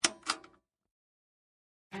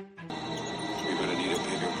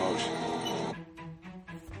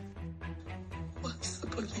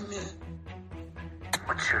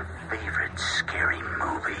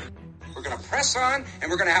son, and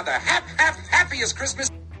we're gonna have the happiest Christmas.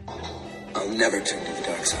 I'll never turn to the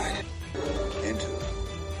dark side. Enter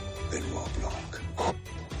Benoit Blanc.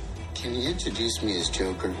 Can you introduce me as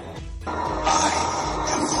Joker? I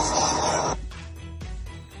am the father.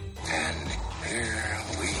 And here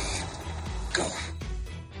we go.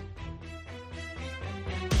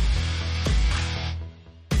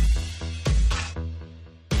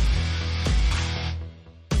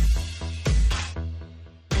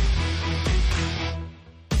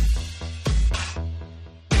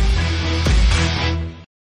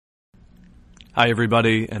 Hi,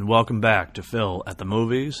 everybody, and welcome back to Phil at the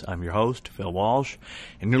Movies. I'm your host, Phil Walsh,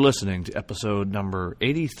 and you're listening to episode number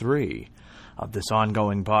 83 of this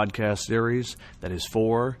ongoing podcast series that is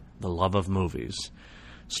for the love of movies.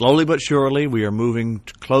 Slowly but surely, we are moving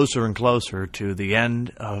closer and closer to the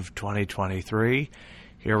end of 2023.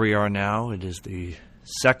 Here we are now. It is the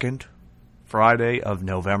second Friday of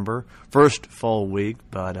November, first full week,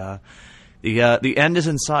 but The end is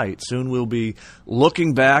in sight. Soon we'll be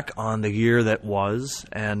looking back on the year that was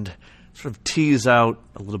and sort of tease out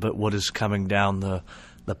a little bit what is coming down the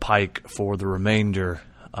pike for the remainder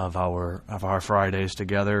of our Fridays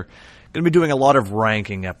together. Going to be doing a lot of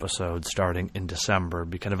ranking episodes starting in December.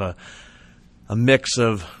 Be kind of a mix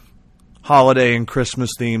of holiday and Christmas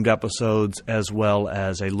themed episodes as well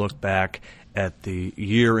as a look back at the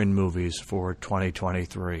year in movies for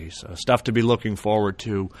 2023. So stuff to be looking forward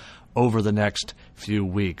to over the next few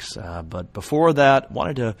weeks. But before that,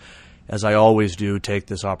 wanted to, as I always do, take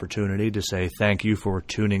this opportunity to say thank you for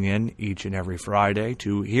tuning in each and every Friday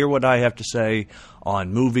to hear what I have to say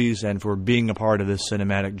on movies and for being a part of this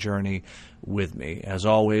cinematic journey with me. As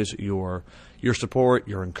always, your support,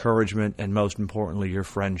 your encouragement, and most importantly, your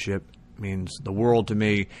friendship means the world to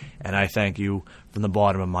me, and I thank you from the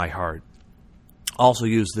bottom of my heart. Also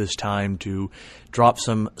use this time to drop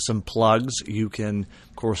some plugs. You can,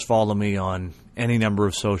 of course, follow me on any number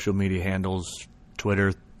of social media handles,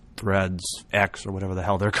 Twitter, Threads, X, or whatever the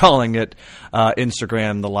hell they're calling it,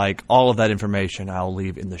 Instagram, the like. All of that information I'll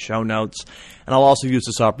leave in the show notes. And I'll also use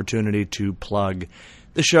this opportunity to plug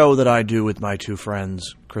the show that I do with my two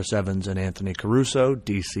friends, Chris Evans and Anthony Caruso,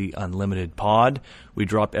 DC Unlimited Pod. We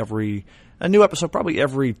drop a new episode probably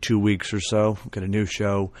every 2 weeks or so. We've got a new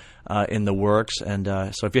show in the works. And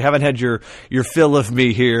so if you haven't had your fill of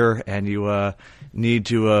me here and you need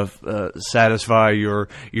to satisfy your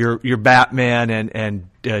Batman and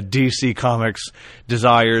DC Comics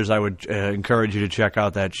desires, I would encourage you to check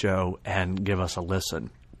out that show and give us a listen.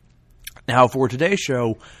 Now, for today's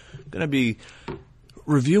show, I'm going to be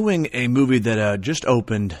reviewing a movie that just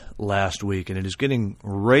opened last week, and it is getting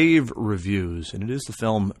rave reviews, and it is the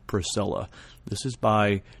film Priscilla. This is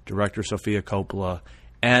by director Sofia Coppola,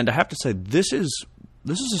 and I have to say, this is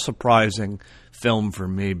a surprising film for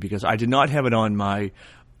me because I did not have it on my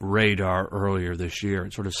radar earlier this year.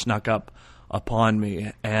 It sort of snuck up upon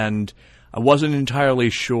me, and I wasn't entirely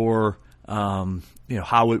sure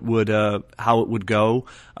how it would go.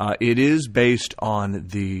 It is based on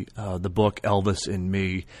the book Elvis and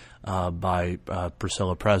Me by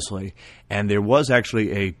Priscilla Presley, and there was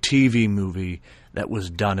actually a TV movie that was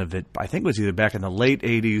done of it. I think it was either back in the late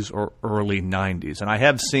 80s or early 90s, and I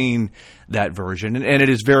have seen that version, and it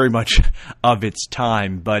is very much of its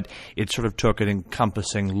time, but it sort of took an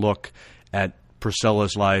encompassing look at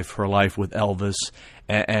Priscilla's life, her life with Elvis,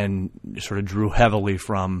 and sort of drew heavily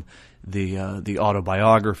from the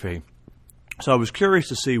autobiography. So I was curious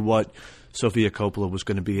to see what Sofia Coppola was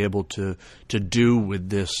going to be able to do with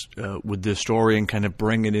this story and kind of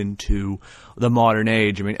bring it into the modern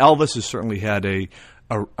age. I mean, Elvis has certainly had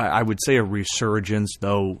I would say a resurgence,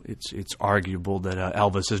 though it's arguable that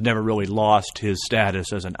Elvis has never really lost his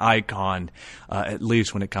status as an icon, at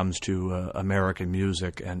least when it comes to American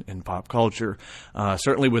music and pop culture.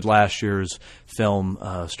 Certainly with last year's film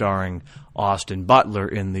starring Austin Butler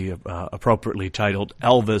in the appropriately titled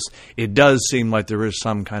Elvis, it does seem like there is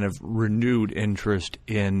some kind of renewed interest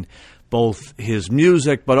in both his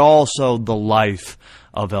music but also the life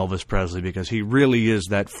of Elvis Presley, because he really is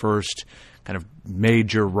that first kind of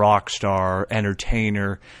major rock star,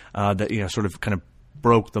 entertainer that sort of kind of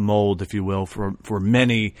broke the mold, if you will, for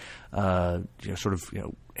many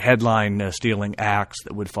headline stealing acts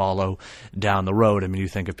that would follow down the road. I mean, you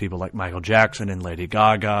think of people like Michael Jackson and Lady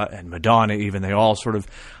Gaga and Madonna. Even they all sort of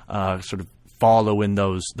follow in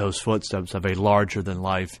those footsteps of a larger than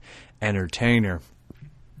life entertainer.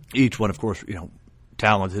 Each one, of course,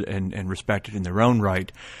 talented and respected in their own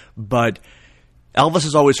right, but Elvis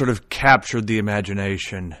has always sort of captured the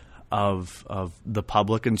imagination of the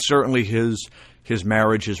public, and certainly his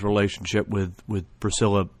marriage, his relationship with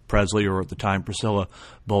Priscilla Presley, or at the time Priscilla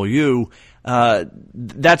Beaulieu,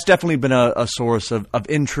 that's definitely been a source of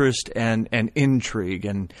interest and intrigue.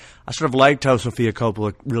 And I sort of liked how Sofia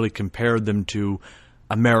Coppola really compared them to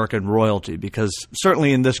American royalty, because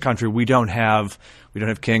certainly in this country we don't have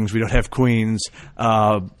kings, we don't have queens.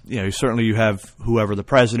 Certainly you have whoever the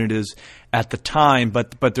president is at the time,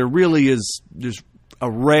 but there's a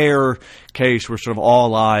rare case where sort of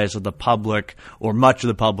all eyes of the public, or much of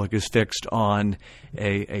the public, is fixed on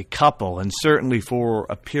a couple. And certainly for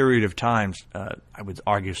a period of time, I would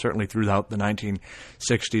argue certainly throughout the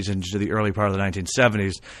 1960s and into the early part of the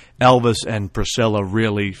 1970s, Elvis and Priscilla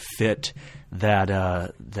really fit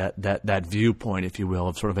that viewpoint, if you will,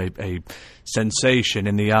 of sort of a sensation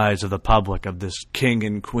in the eyes of the public, of this king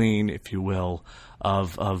and queen, if you will,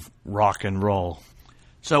 of rock and roll.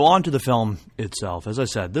 So on to the film itself. As I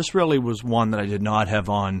said, this really was one that I did not have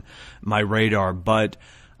on my radar, but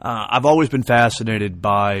I've always been fascinated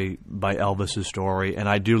by Elvis's story, and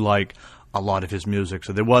I do like a lot of his music.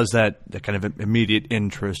 So there was that kind of immediate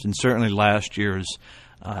interest, and certainly last year's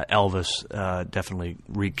Elvis definitely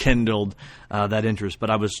rekindled that interest.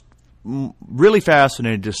 But I was really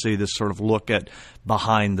fascinated to see this sort of look at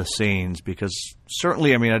behind the scenes, because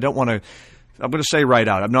certainly, I'm going to say right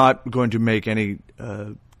out, I'm not going to make any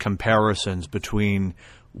comparisons between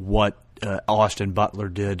what Austin Butler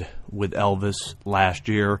did with Elvis last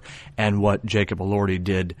year and what Jacob Elordi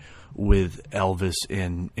did with Elvis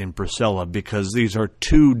in Priscilla, because these are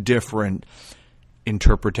two different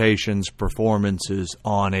interpretations, performances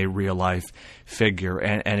on a real-life figure.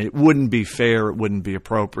 And it wouldn't be fair, it wouldn't be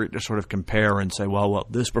appropriate to sort of compare and say, well,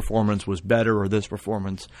 this performance was better or this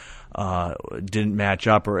performance didn't match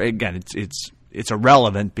up. Or, again, it's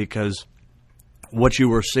irrelevant, because what you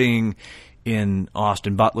were seeing in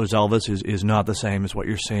Austin Butler's Elvis is not the same as what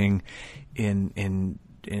you're seeing in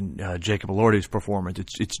Jacob Elordi's performance.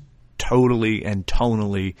 It's totally and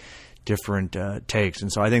tonally different takes,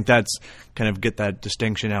 and so I think that's kind of get that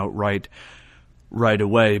distinction out right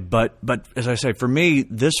away. But as I say, for me,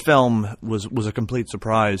 this film was a complete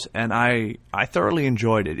surprise, and I thoroughly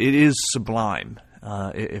enjoyed it. It is sublime,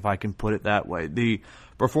 if I can put it that way. The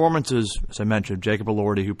performances, as I mentioned, Jacob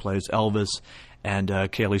Elordi, who plays Elvis, and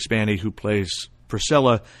Kaylee Spaney, who plays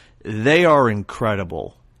Priscilla, they are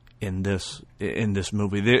incredible in this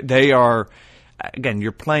movie. They are, again,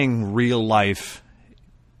 you're playing real life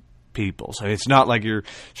people, so it's not like you're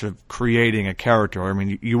sort of creating a character. I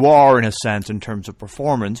mean, you are in a sense in terms of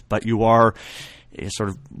performance, but you are sort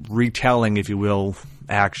of retelling, if you will,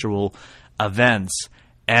 actual events.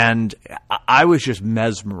 And I was just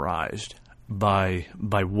mesmerized by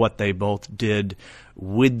what they both did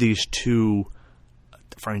with these two,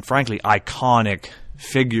 frankly, iconic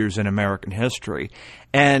figures in American history.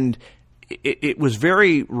 And it was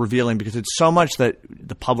very revealing, because it's so much that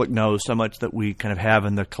the public knows, so much that we kind of have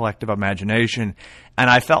in the collective imagination. And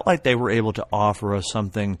I felt like they were able to offer us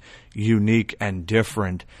something unique and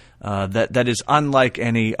different that is unlike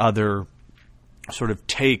any other sort of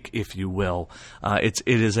take, if you will. It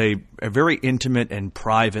is a very intimate and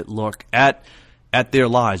private look at their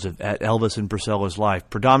lives, at Elvis and Priscilla's life,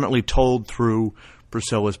 predominantly told through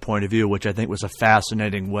Priscilla's point of view, which I think was a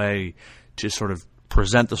fascinating way to sort of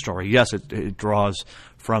present the story. Yes, it draws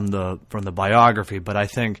from the biography, but I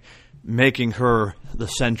think making her the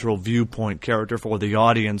central viewpoint character for the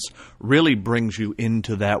audience really brings you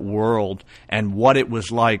into that world and what it was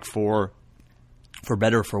like for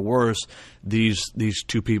better or for worse, these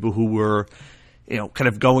two people who were, kind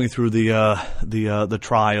of going through the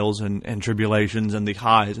trials and tribulations and the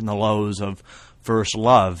highs and the lows of first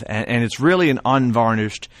love, and it's really an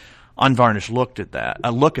unvarnished look at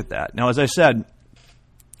that. Now, as I said,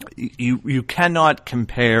 you cannot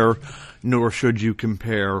compare, nor should you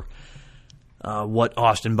compare what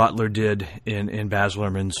Austin Butler did in Baz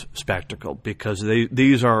Luhrmann's Spectacle, because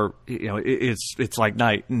these are, it's like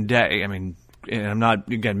night and day. I mean, and I'm not,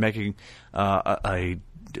 again, making a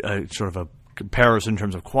sort of a comparison in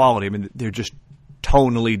terms of quality. I mean, they're just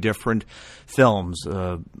tonally different films.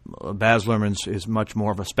 Baz Luhrmann's is much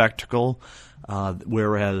more of a spectacle,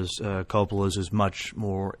 whereas Coppola's is much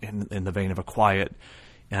more in the vein of a quiet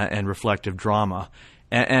and reflective drama.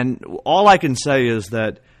 And all I can say is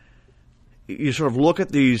that you sort of look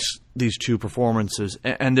at these two performances,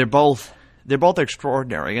 and they're both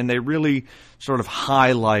extraordinary, and they really sort of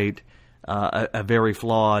highlight a very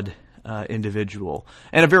flawed individual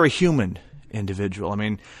and a very human individual. I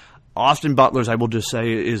mean, Austin Butler's, I will just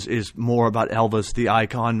say, is more about Elvis, the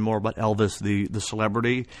icon, more about Elvis, the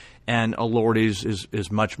celebrity, and Elordi's is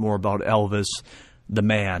much more about Elvis, the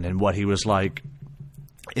man, and what he was like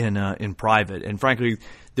in private. And frankly,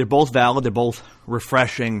 they're both valid. They're both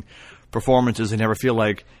refreshing performances. They never feel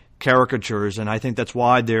like caricatures, and I think that's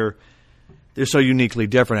why they're so uniquely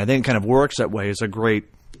different. I think it kind of works that way as a great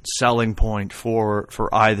selling point for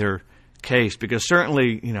either case, because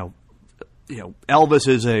certainly Elvis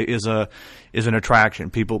is an attraction.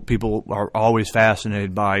 People are always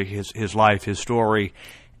fascinated by his life, his story,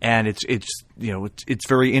 and it's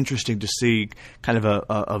very interesting to see kind of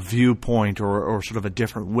a viewpoint or sort of a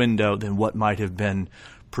different window than what might have been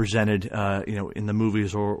presented in the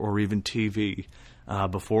movies or even TV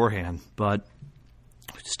beforehand. But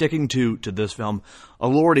sticking to this film,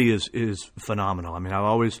 Elordi is phenomenal. I mean, I've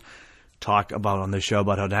always talk about on this show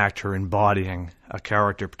about an actor embodying a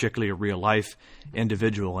character, particularly a real life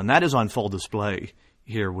individual, and that is on full display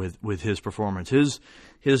here with his performance.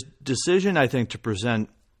 His decision, I think, to present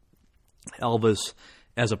Elvis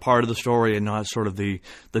as a part of the story and not sort of the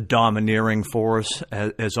domineering force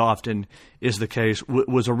as often is the case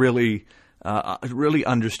was a really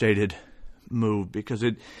understated move, because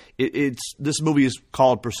it's this movie is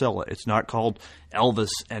called Priscilla. It's not called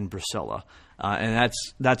Elvis and Priscilla. And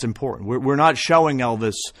that's important. We're not showing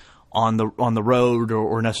Elvis on the road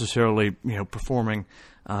or necessarily performing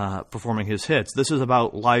his hits. This is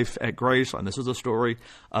about life at Graceland. This is a story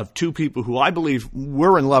of two people who I believe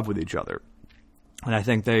were in love with each other, and I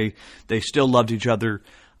think they still loved each other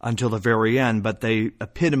until the very end. But they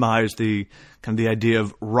epitomize the idea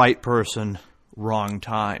of right person, wrong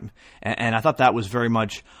time, and I thought that was very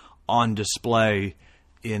much on display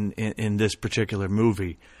in this particular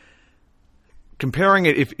movie. Comparing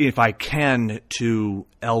it, if I can, to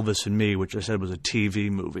Elvis and Me, which I said was a TV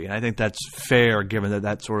movie, and I think that's fair given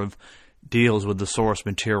that sort of deals with the source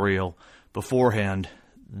material beforehand.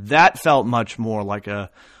 That felt much more like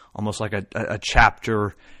almost like a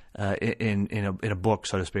chapter in a book,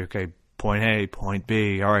 so to speak. Okay, point A, point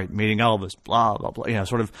B. All right, meeting Elvis, blah blah blah.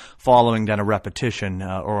 Sort of following down a repetition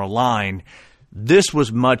or a line. This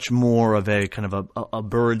was much more of a kind of a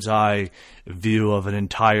bird's eye view of an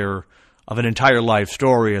entire life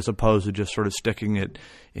story, as opposed to just sort of sticking it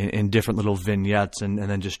in different little vignettes and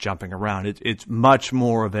then just jumping around. It's much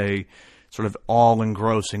more of a sort of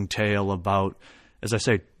all-engrossing tale about, as I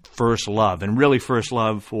say, first love, and really first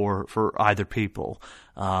love for either people.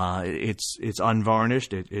 It's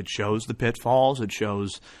unvarnished. It shows the pitfalls. It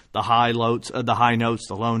shows the high notes,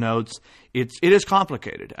 the low notes. It is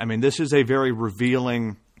complicated. I mean, this is a very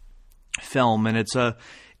revealing film, and it's a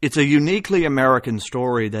uniquely American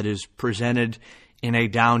story that is presented in a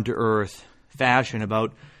down-to-earth fashion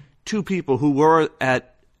about two people who were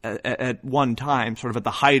at one time sort of at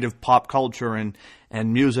the height of pop culture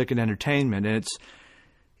and music and entertainment. And it's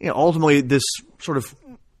ultimately this sort of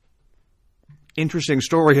interesting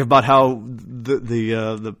story about how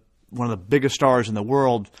the one of the biggest stars in the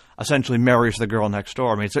world essentially marries the girl next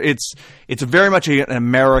door. I mean, it's very much an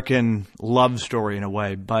American love story in a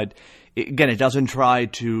way, but again, it doesn't try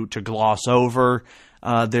to gloss over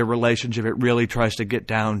their relationship. It really tries to get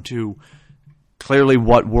down to clearly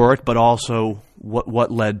what worked, but also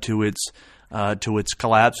what led to its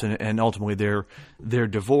collapse and ultimately their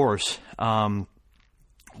divorce.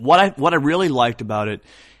 What I really liked about it,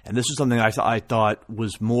 and this is something I thought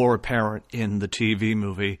was more apparent in the TV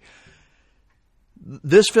movie,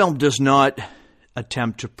 this film does not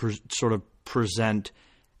attempt to sort of present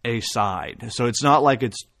a side. So it's not like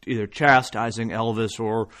it's either chastising Elvis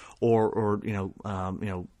or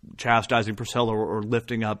chastising Priscilla or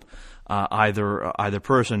lifting up either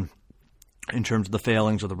person in terms of the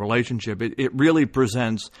failings of the relationship. It really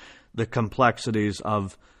presents the complexities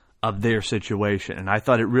of their situation, and I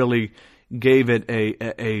thought it really gave it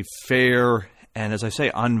a fair and, as I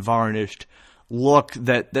say, unvarnished look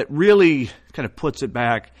that really kind of puts it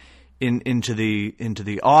back into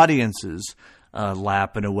the audience's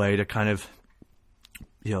lap in a way to kind of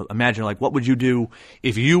imagine, like, what would you do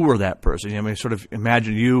if you were that person? I mean, sort of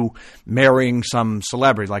imagine you marrying some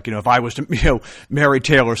celebrity, like, if I was to marry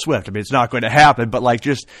Taylor Swift. I mean, it's not going to happen, but like,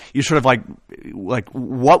 just you sort of like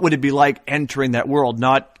what would it be like entering that world,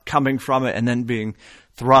 not coming from it and then being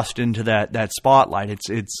thrust into that spotlight?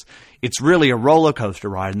 It's really a roller coaster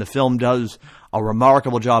ride, and the film does a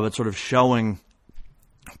remarkable job at sort of showing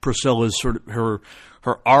Priscilla's sort of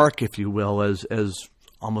her arc, if you will, as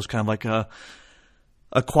almost kind of like a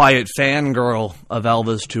quiet fangirl of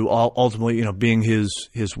Elvis to ultimately, being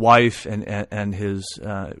his wife and his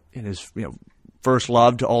first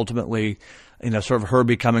love, to ultimately, sort of her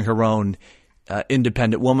becoming her own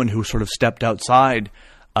independent woman who sort of stepped outside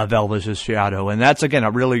of Elvis's shadow. And that's, again,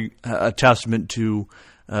 a testament to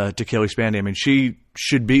Kelly Spandy. I mean, she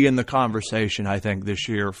should be in the conversation, I think, this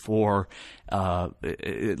year for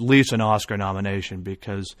at least an Oscar nomination,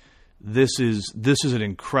 because this is an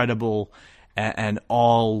incredible and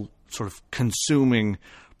all sort of consuming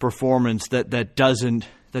performance that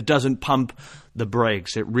doesn't pump the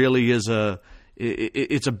brakes. It really is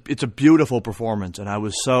it's a beautiful performance, and I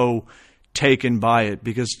was so taken by it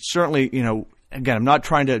because certainly, again, I'm not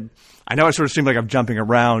trying to. I know I sort of seem like I'm jumping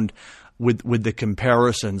around with the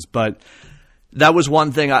comparisons, but that was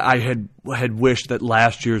one thing I had wished that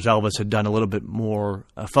last year's Elvis had done a little bit more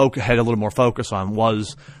had a little more focus on,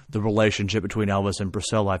 was the relationship between Elvis and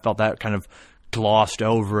Priscilla. I felt that kind of glossed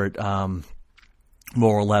over it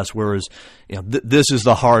more or less, whereas this is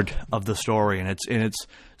the heart of the story, and it's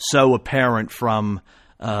so apparent from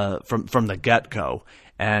the get-go,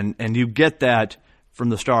 and you get that from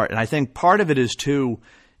the start. And I think part of it is too,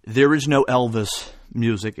 there is no Elvis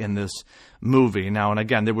music in this movie now, and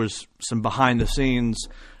again, there was some behind the scenes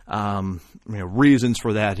reasons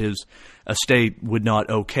for that. His estate would not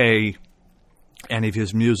okay any of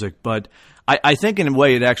his music, but I think in a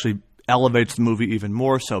way it actually elevates the movie even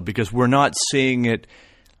more so, because we're not seeing it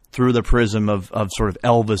through the prism of sort of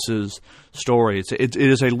Elvis's story. It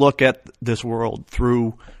is a look at this world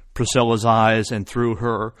through Priscilla's eyes and through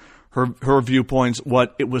her viewpoints,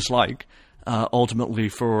 what it was like ultimately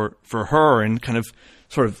for her, and kind of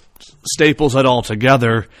sort of staples it all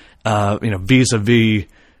together, vis-a-vis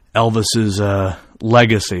Elvis's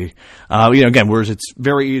legacy. Again, whereas it's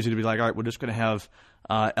very easy to be like, all right, we're just going to have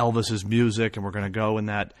Elvis's music and we're going to go in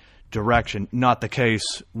that direction. Not the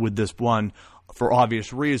case with this one for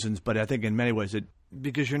obvious reasons, but I think in many ways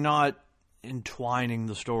because you're not entwining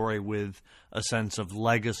the story with a sense of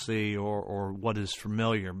legacy or what is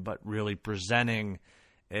familiar, but really presenting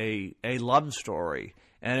a love story,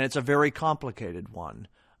 and it's a very complicated one.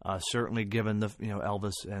 Certainly, given the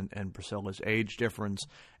Elvis and Priscilla's age difference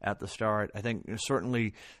at the start, I think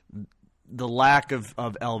certainly the lack of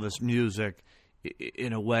Elvis music,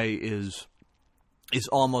 in a way, is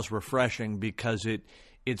almost refreshing, because it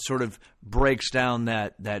sort of breaks down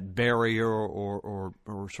that barrier or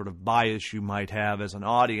sort of bias you might have as an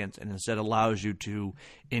audience, and instead allows you to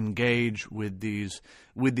engage with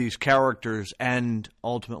these characters and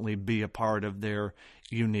ultimately be a part of their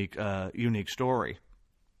unique story.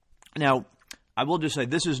 Now, I will just say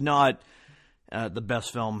this is not the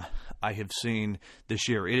best film I have seen this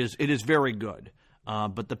year. It is very good,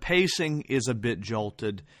 but the pacing is a bit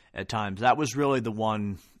jolted at times. That was really the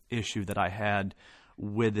one issue that I had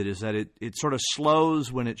with it, is that it sort of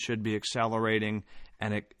slows when it should be accelerating,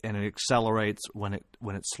 and it accelerates when it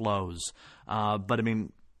slows. But I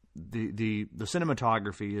mean, the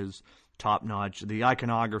cinematography is top notch. The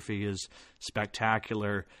iconography is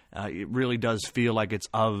spectacular. It really does feel like it's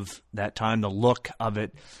of that time. The look of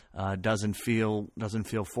it doesn't feel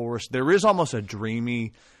forced. There is almost a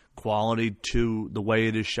dreamy quality to the way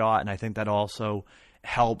it is shot, and I think that also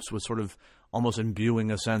helps with sort of almost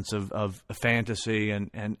imbuing a sense of fantasy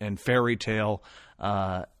and fairy tale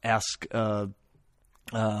esque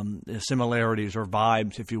similarities or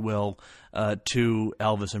vibes, if you will, to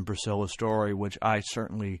Elvis and Priscilla's story, which I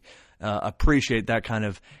certainly appreciate that kind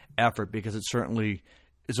of effort, because it certainly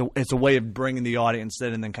it's a way of bringing the audience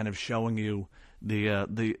in and then kind of showing you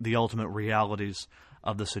the ultimate realities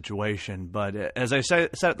of the situation. But as I said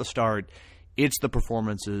at the start, it's the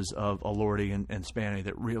performances of Elordi and Spanny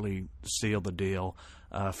that really seal the deal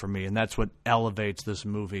for me, and that's what elevates this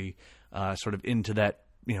movie sort of into that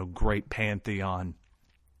great pantheon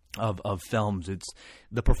of films. It's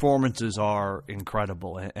the performances are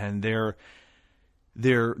incredible, and they're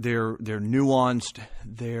nuanced,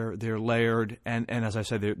 they're layered, and as I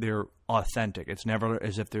said, they're authentic. It's never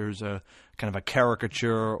as if there's a kind of a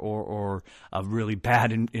caricature or a really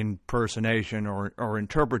bad impersonation or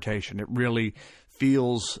interpretation. It really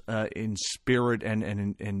feels in spirit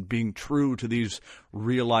and being true to these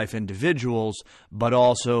real life individuals, but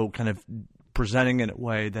also kind of presenting in a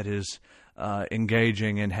way that is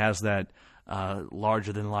engaging and has that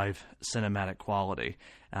larger than life cinematic quality.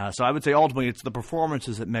 So I would say ultimately it's the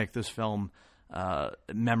performances that make this film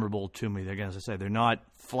memorable to me. Again, as I say, they're not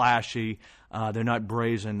flashy, they're not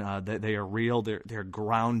brazen, they are real, they're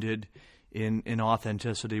grounded in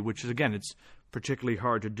authenticity, which is, again, it's particularly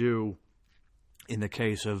hard to do in the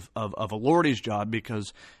case of Elordi's job,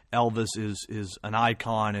 because Elvis is an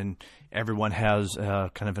icon and everyone has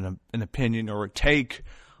kind of an opinion or a take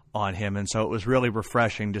on him, and so it was really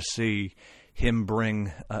refreshing to see him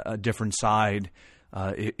bring a different side,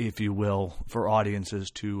 if you will, for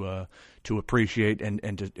audiences to appreciate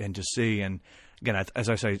and to see. And again, as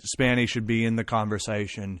I say, Spanny should be in the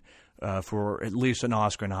conversation for at least an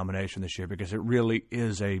Oscar nomination this year, because it really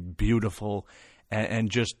is a beautiful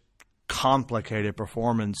and just complicated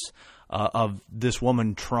performance of this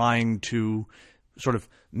woman trying to sort of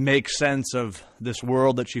make sense of this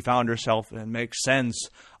world that she found herself in, make sense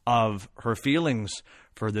of her feelings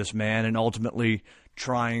for this man, and ultimately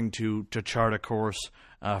trying to chart a course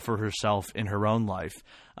for herself in her own life.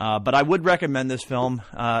 But I would recommend this film.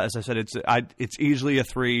 As I said, it's easily a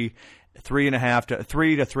 3.5 to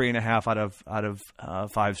 3.5 out of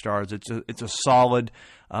 5 stars. It's a solid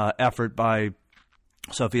effort by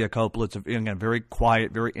Sofia Coppola. It's again very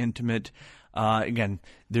quiet, very intimate. Again,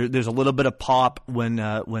 there's a little bit of pop when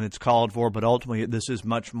it's called for, but ultimately this is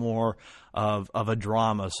much more of a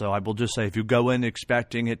drama. So I will just say, if you go in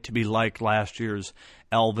expecting it to be like last year's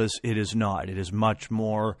Elvis, it is not. It is much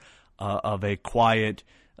more of a quiet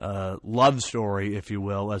love story, if you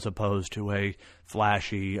will, as opposed to a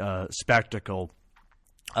flashy spectacle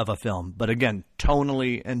of a film. But again,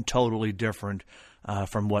 tonally and totally different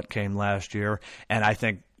from what came last year, and I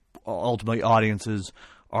think ultimately audiences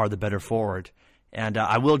are the better for it. And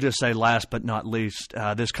I will just say, last but not least,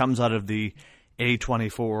 this comes out of the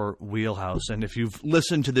A24 wheelhouse. And if you've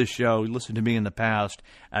listened to this show, listened to me in the past,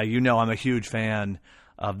 you know I'm a huge fan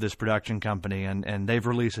of this production company. And they've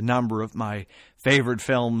released a number of my favorite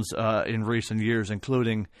films in recent years,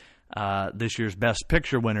 including this year's Best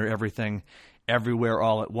Picture winner, Everything, Everywhere,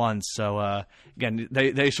 All at Once. So, again,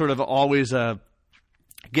 they sort of always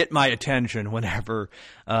get my attention whenever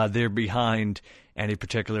they're behind any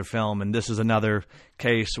particular film, and this is another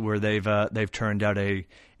case where they've turned out a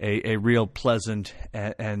real pleasant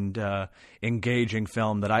and engaging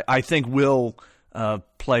film that I think will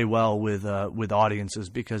play well with audiences,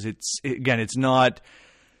 because it's not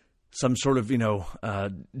some sort of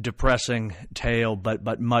depressing tale,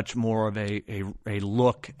 but much more of a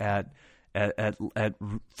look at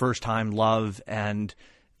first time love, and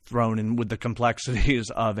thrown in with the complexities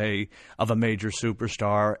of a major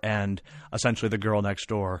superstar and essentially the girl next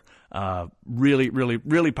door. Really, really,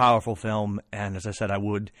 really powerful film, and as I said, I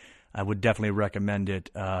would definitely recommend it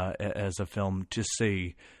as a film to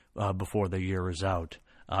see before the year is out.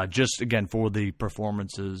 Just again for the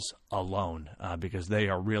performances alone, because they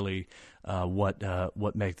are really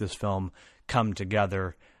what make this film come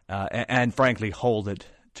together and frankly hold it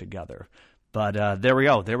together. But there we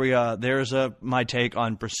go. There's my take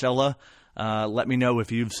on Priscilla. Let me know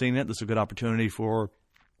if you've seen it. This is a good opportunity for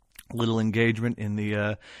a little engagement in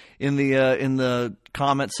the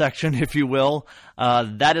comment section, if you will.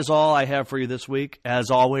 That is all I have for you this week.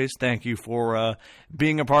 As always, thank you for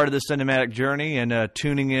being a part of this cinematic journey and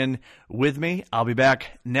tuning in with me. I'll be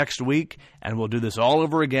back next week, and we'll do this all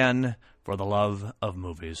over again for the love of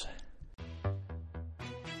movies.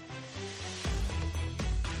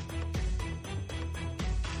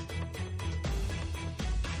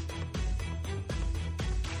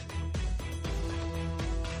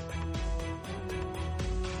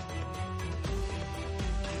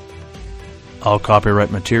 All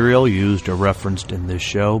copyright material used or referenced in this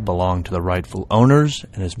show belong to the rightful owners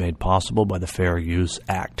and is made possible by the Fair Use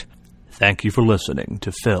Act. Thank you for listening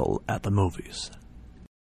to Phil at the Movies.